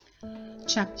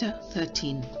Chapter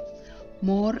 13.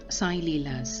 More Sai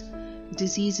Leelas.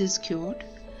 Diseases cured.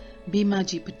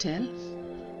 Bhimaji Patel,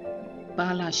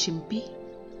 Bala Shimpi,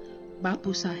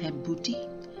 Bapu Saheb Bhuti,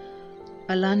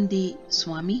 Alandi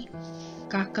Swami,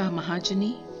 Kaka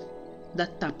Mahajani,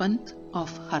 Datta Pant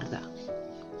of Harda.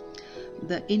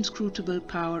 The inscrutable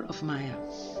power of Maya.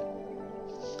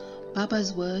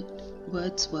 Baba's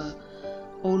words were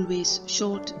always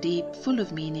short, deep, full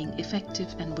of meaning,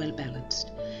 effective and well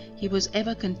balanced. He was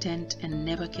ever content and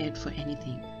never cared for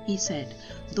anything. He said,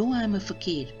 "Though I am a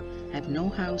fakir, have no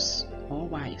house or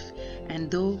wife,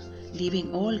 and though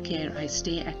leaving all care I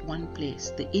stay at one place,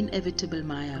 the inevitable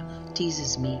Maya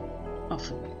teases me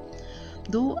often.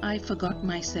 Though I forgot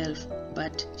myself,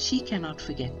 but she cannot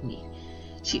forget me.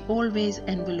 She always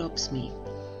envelopes me.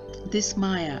 This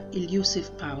Maya,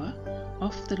 elusive power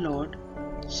of the Lord,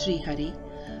 Sri Hari,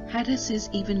 harasses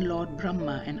even Lord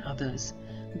Brahma and others.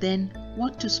 Then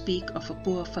what to speak of a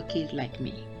poor fakir like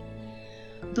me?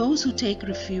 Those who take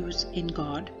refuge in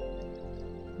God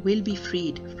will be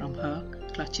freed from her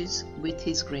clutches with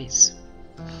His grace."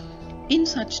 In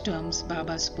such terms,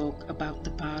 Baba spoke about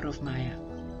the power of Maya.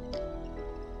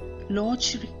 Lord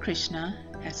Shri Krishna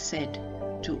has said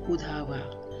to Uddhava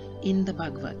in the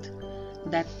Bhagavad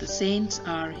that the saints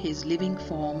are his living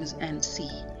forms, and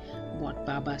see what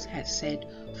Baba has said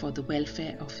for the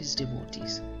welfare of his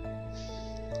devotees.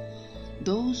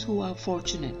 Those who are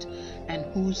fortunate and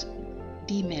whose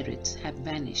demerits have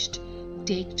vanished,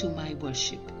 take to my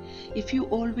worship. If you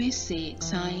always say,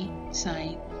 "Sai,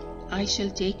 Sai, I shall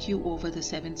take you over the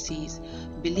seven seas,"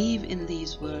 believe in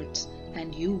these words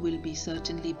and you will be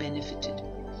certainly benefited.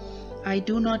 I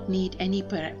do not need any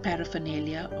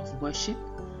paraphernalia of worship,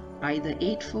 either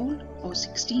eightfold or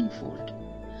 16-fold.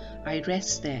 I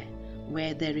rest there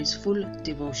where there is full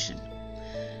devotion.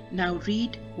 Now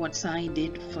read what Sai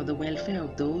did for the welfare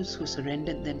of those who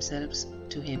surrendered themselves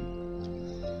to him.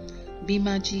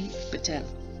 Bhimaji Patel.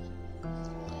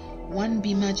 One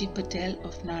Bhimaji Patel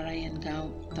of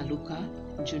Narayangaon Taluka,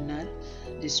 Junnar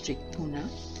district, Pune,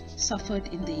 suffered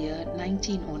in the year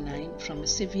 1909 from a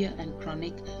severe and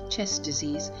chronic chest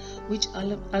disease which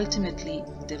ultimately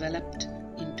developed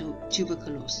into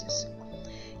tuberculosis.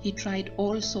 He tried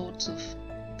all sorts of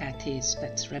pathes,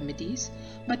 that's remedies,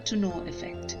 but to no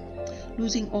effect.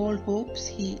 Losing all hopes,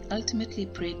 he ultimately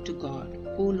prayed to God,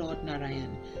 "O Lord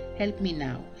Narayan, help me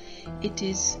now." It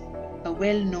is a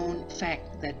well-known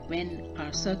fact that when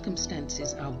our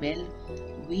circumstances are well,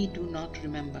 we do not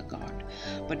remember God.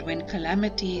 But when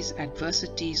calamities,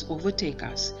 adversities overtake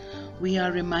us, we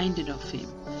are reminded of Him.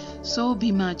 So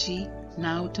Bhimaji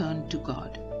now turned to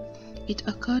God. It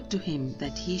occurred to him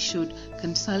that he should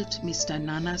consult Mr.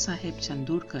 Nana Saheb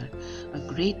Chandurkar, a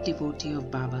great devotee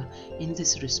of Baba, in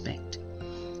this respect.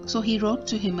 So he wrote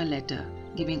to him a letter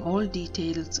giving all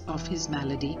details of his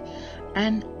malady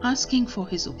and asking for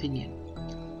his opinion.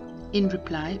 In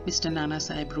reply, Mr. Nana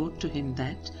Saheb wrote to him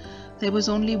that there was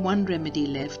only one remedy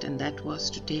left, and that was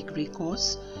to take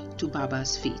recourse to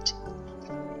Baba's feet.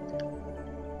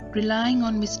 Relying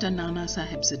on Mr. Nana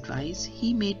Saheb's advice,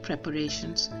 he made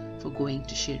preparations for going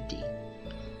to Shirdi.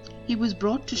 He was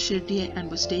brought to Shirdi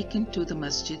and was taken to the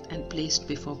masjid and placed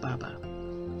before Baba.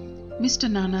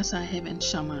 Mr. Nana Saheb and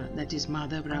Shama, that is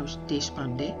Madhav Rao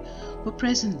Deshpande, were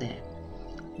present there.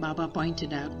 Baba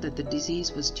pointed out that the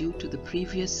disease was due to the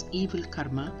previous evil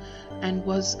karma and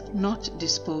was not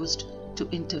disposed to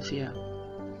interfere.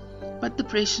 But the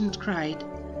patient cried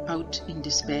out in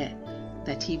despair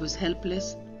that he was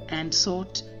helpless and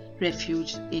sought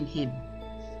refuge in him,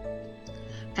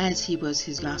 as he was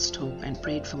his last hope, and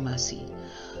prayed for mercy.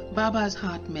 Baba's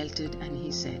heart melted and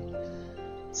he said,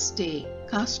 "Stay,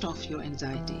 cast off your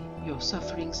anxiety. Your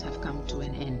sufferings have come to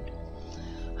an end."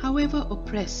 However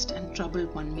oppressed and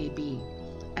troubled one may be,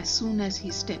 as soon as he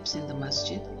steps in the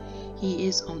masjid, he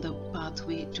is on the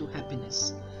pathway to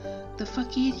happiness. The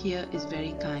fakir here is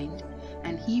very kind,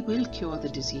 and he will cure the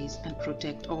disease and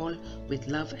protect all with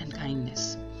love and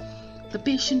kindness. The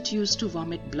patient used to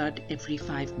vomit blood every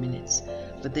 5 minutes,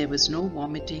 but there was no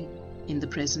vomiting in the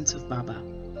presence of Baba.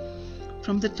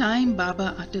 From the time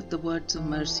Baba uttered the words of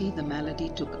mercy, the malady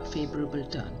took a favorable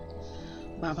turn.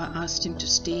 Baba asked him to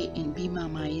stay in Bhima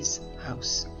Mai's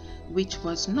house, which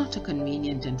was not a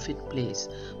convenient and fit place,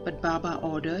 but Baba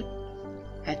ordered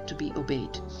had to be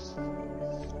obeyed.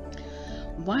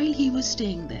 While he was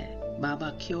staying there,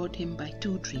 Baba cured him by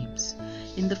 2 dreams.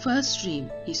 In the first dream,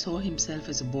 he saw himself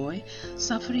as a boy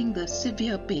suffering the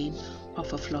severe pain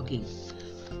of a flogging,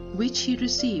 which he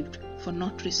received for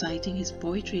not reciting his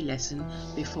poetry lesson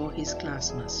before his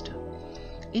class master.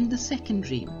 In the second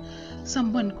dream,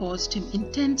 Someone caused him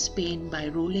intense pain by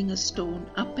rolling a stone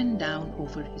up and down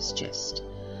over his chest.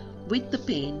 With the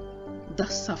pain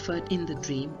thus suffered in the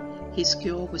dream, his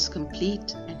cure was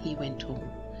complete and he went home.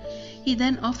 He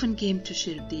then often came to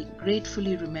Shirdi,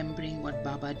 gratefully remembering what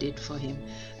Baba did for him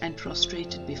and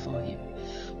prostrated before him.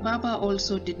 Baba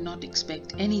also did not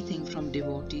expect anything from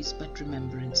devotees but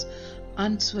remembrance,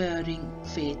 unswerving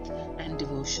faith and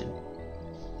devotion.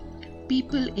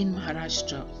 People in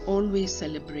Maharashtra always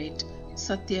celebrate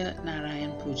Satya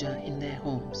Narayan Puja in their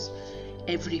homes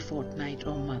every fortnight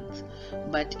or month,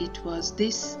 but it was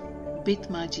this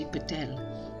Bitmaji Patel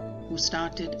who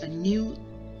started a new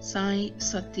Sai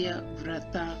Satya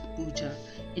Vrata Puja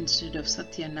instead of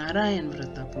Satya Narayan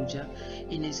Vrata Puja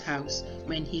in his house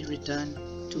when he returned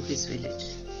to his village.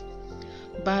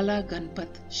 Bala Ganpat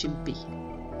Shimpi.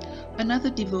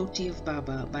 Another devotee of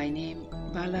Baba by name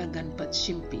Bala Ganpat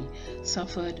Shimpi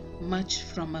suffered much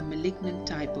from a malignant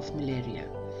type of malaria.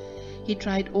 He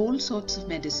tried all sorts of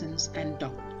medicines and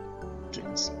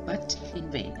doctrines, but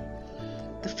in vain.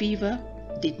 The fever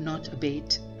did not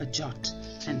abate a jot,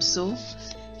 and so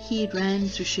he ran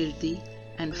to Shirdi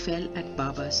and fell at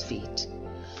Baba's feet.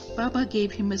 Baba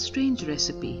gave him a strange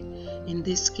recipe, in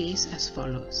this case as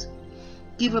follows.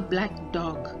 Give a black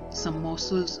dog some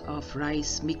morsels of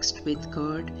rice mixed with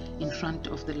curd in front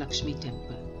of the Lakshmi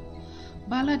temple.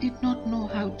 Bala did not know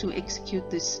how to execute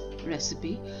this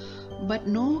recipe, but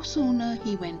no sooner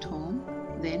he went home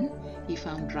than he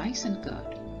found rice and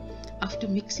curd. After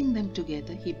mixing them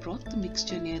together, he brought the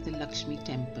mixture near the Lakshmi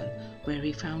temple, where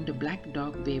he found a black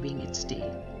dog waving its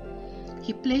tail.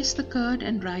 He placed the curd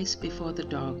and rice before the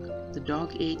dog. The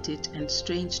dog ate it, and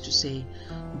strange to say,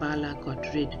 Bala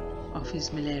got rid of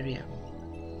his malaria.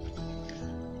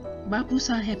 Bapu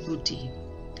Saheb Bhuti.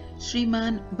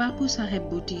 Shriman Bapu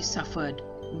Saheb Bhuti suffered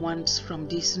once from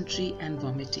dysentery and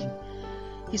vomiting.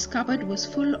 His cupboard was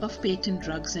full of patent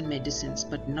drugs and medicines,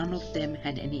 but none of them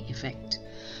had any effect.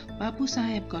 Bapu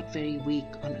Saheb got very weak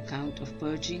on account of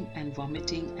purging and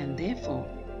vomiting, and therefore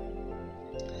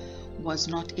was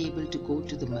not able to go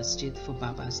to the masjid for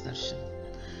Baba's darshan.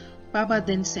 Baba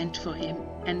then sent for him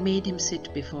and made him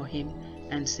sit before him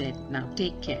and said, "Now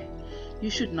take care, you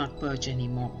should not purge any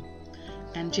more,"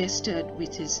 and gestured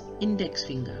with his index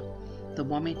finger. The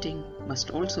vomiting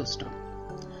must also stop.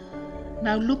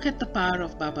 Now look at the power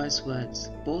of Baba's words.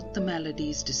 Both the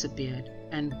maladies disappeared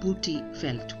and Bhuti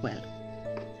felt well.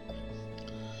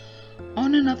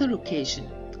 On another occasion,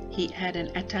 he had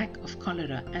an attack of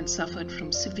cholera and suffered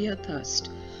from severe thirst.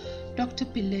 Dr.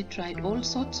 Pillai tried all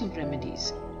sorts of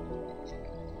remedies,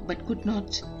 but could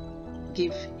not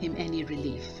give him any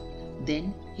relief.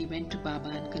 Then he went to Baba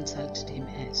and consulted him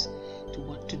as to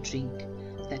what to drink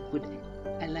that would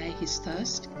allay his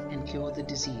thirst and cure the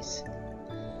disease.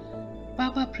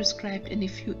 Baba prescribed an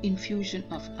infusion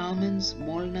of almonds,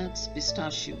 walnuts,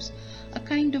 pistachios, a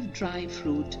kind of dry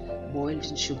fruit boiled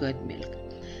in sugared milk.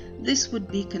 This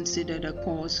would be considered a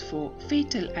cause for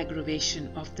fatal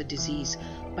aggravation of the disease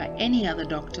by any other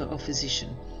doctor or physician.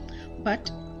 But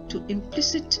to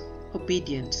implicit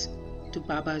obedience to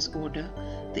Baba's order,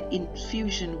 the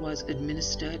infusion was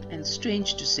administered, and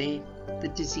strange to say, the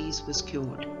disease was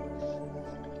cured.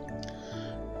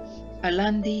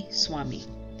 Alandi Swami.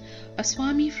 A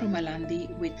Swami from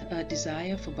Alandi with a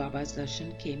desire for Baba's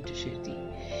darshan came to Shirdi.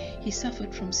 He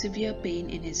suffered from severe pain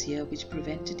in his ear which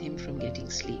prevented him from getting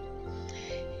sleep.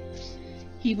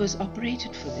 He was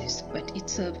operated for this, but it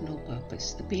served no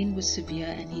purpose. The pain was severe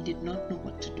and he did not know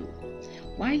what to do.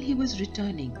 While he was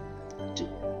returning,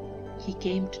 he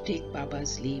came to take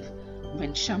Baba's leave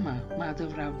when Shama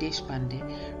Madhav Rao Deshpande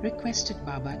requested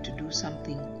Baba to do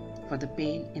something for the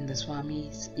pain in the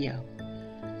Swami's ear.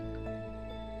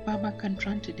 Baba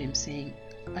confronted him saying,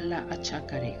 "Allah acha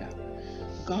karega.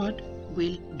 God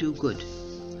will do good."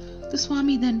 The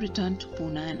Swami then returned to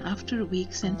Pune and after a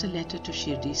week sent a letter to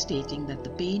Shirdi stating that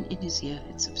the pain in his ear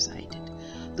had subsided,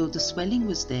 though the swelling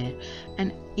was there,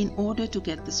 and in order to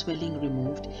get the swelling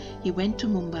removed, he went to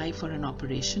Mumbai for an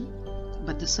operation,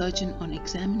 but the surgeon on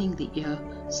examining the ear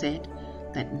said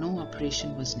that no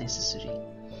operation was necessary.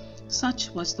 Such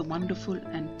was the wonderful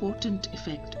and potent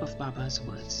effect of Baba's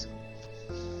words.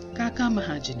 Kaka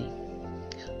Mahajani.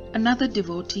 Another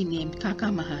devotee named Kaka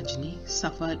Mahajani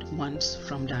suffered once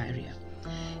from diarrhea.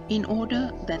 In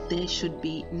order that there should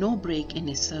be no break in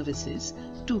his services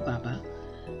to Baba,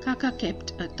 Kaka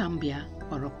kept a tambia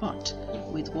or a pot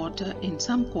with water in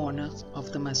some corner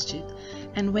of the masjid,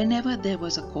 and whenever there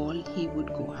was a call, he would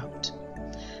go out.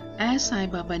 As Sai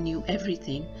Baba knew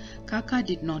everything, Kaka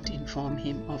did not inform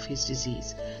him of his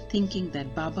disease, thinking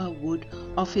that Baba would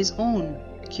of his own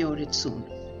cure it soon.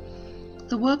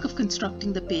 The work of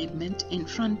constructing the pavement in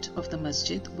front of the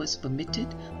masjid was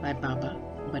permitted by Baba,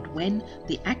 but when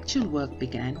the actual work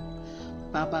began,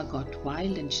 Baba got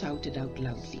wild and shouted out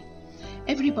loudly.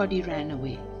 Everybody ran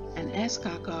away, and as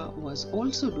Kaka was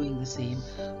also doing the same,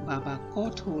 Baba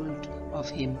caught hold of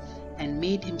him and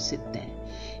made him sit there.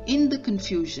 In the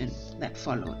confusion that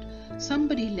followed,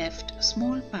 somebody left a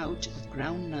small pouch of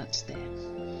ground nuts there.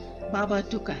 Baba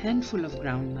took a handful of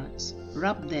ground nuts,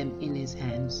 rubbed them in his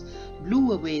hands,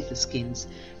 blew away the skins,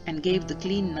 and gave the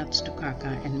clean nuts to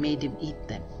Kaka and made him eat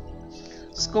them.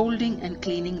 Scolding and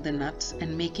cleaning the nuts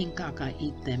and making Kaka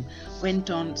eat them went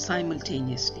on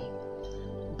simultaneously.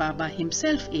 Baba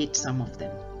himself ate some of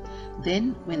them.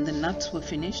 Then, when the nuts were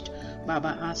finished,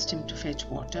 Baba asked him to fetch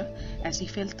water as he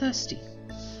felt thirsty.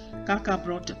 Kaka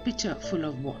brought a pitcher full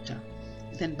of water.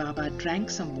 Then Baba drank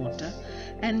some water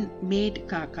and made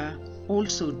Kaka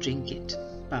also drink it.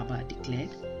 Baba declared,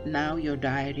 "Now your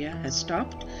diarrhea has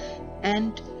stopped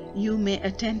and you may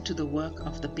attend to the work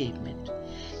of the pavement."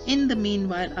 In the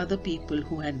meanwhile, other people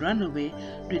who had run away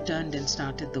returned and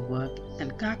started the work,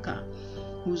 and Kaka,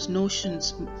 whose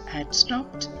notions had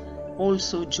stopped,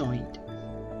 also joined.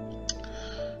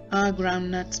 Are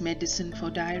groundnuts medicine for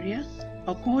diarrhea?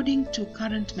 According to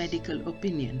current medical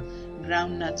opinion,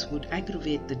 groundnuts would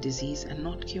aggravate the disease and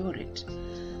not cure it.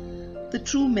 The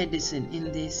true medicine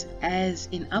in this, as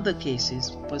in other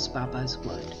cases, was Baba's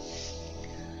word.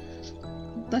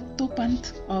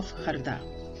 Dattopant of Harda.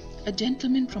 A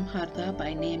gentleman from Harda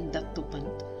by name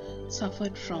Dattopant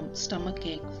suffered from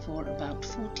stomachache for about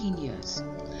 14 years.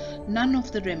 None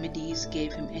of the remedies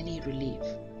gave him any relief.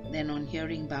 Then, on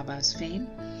hearing Baba's fame,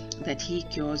 that he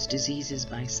cures diseases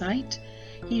by sight,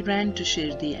 he ran to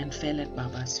Shirdi and fell at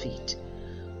Baba's feet.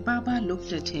 Baba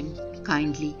looked at him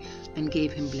kindly and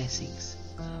gave him blessings.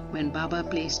 When Baba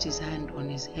placed his hand on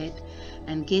his head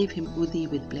and gave him udhi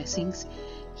with blessings,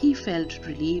 he felt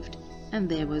relieved and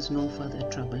there was no further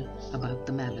trouble about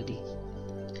the malady.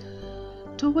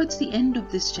 Towards the end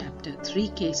of this chapter, 3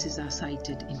 cases are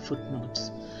cited in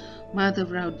footnotes.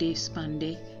 Madhavrao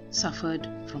Deshpande suffered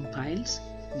from piles.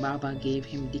 Baba gave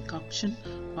him decoction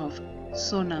of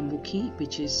sonamukhi,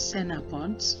 which is senna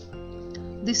pods.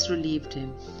 This relieved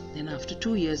him. Then after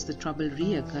 2 years the trouble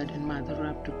reoccurred and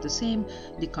Madhavrao took the same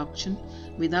decoction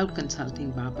without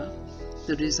consulting Baba.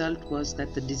 The result was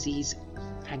that the disease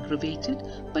aggravated,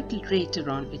 but later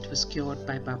on it was cured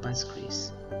by Baba's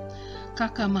grace.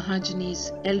 Kaka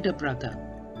Mahajani's elder brother,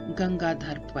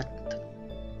 Gangadhar Bhatt,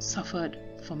 suffered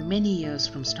for many years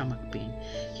from stomach pain.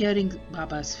 Hearing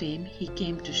Baba's fame, he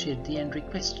came to Shirdi and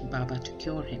requested Baba to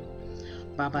cure him.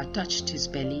 Baba touched his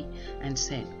belly and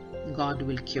said, "God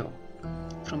will cure."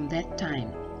 From that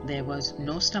time, there was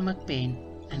no stomach pain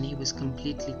and he was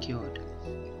completely cured.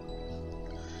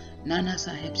 Nana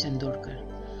Sahib Chandorkar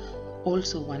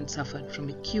also once suffered from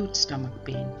acute stomach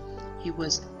pain. He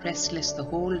was restless the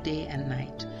whole day and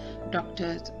night.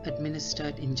 Doctors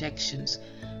administered injections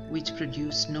which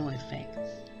produced no effect.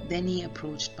 Then he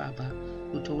approached Baba,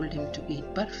 who told him to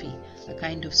eat barfi, a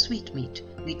kind of sweetmeat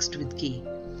mixed with ghee.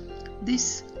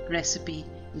 This recipe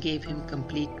gave him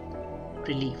complete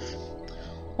relief.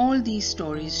 All these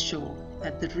stories show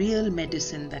that the real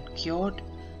medicine that cured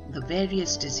the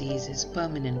various diseases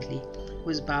permanently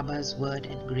was Baba's word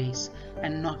and grace,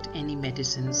 and not any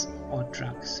medicines or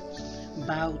drugs.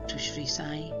 Bow to Sri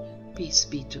Sai, peace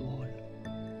be to all.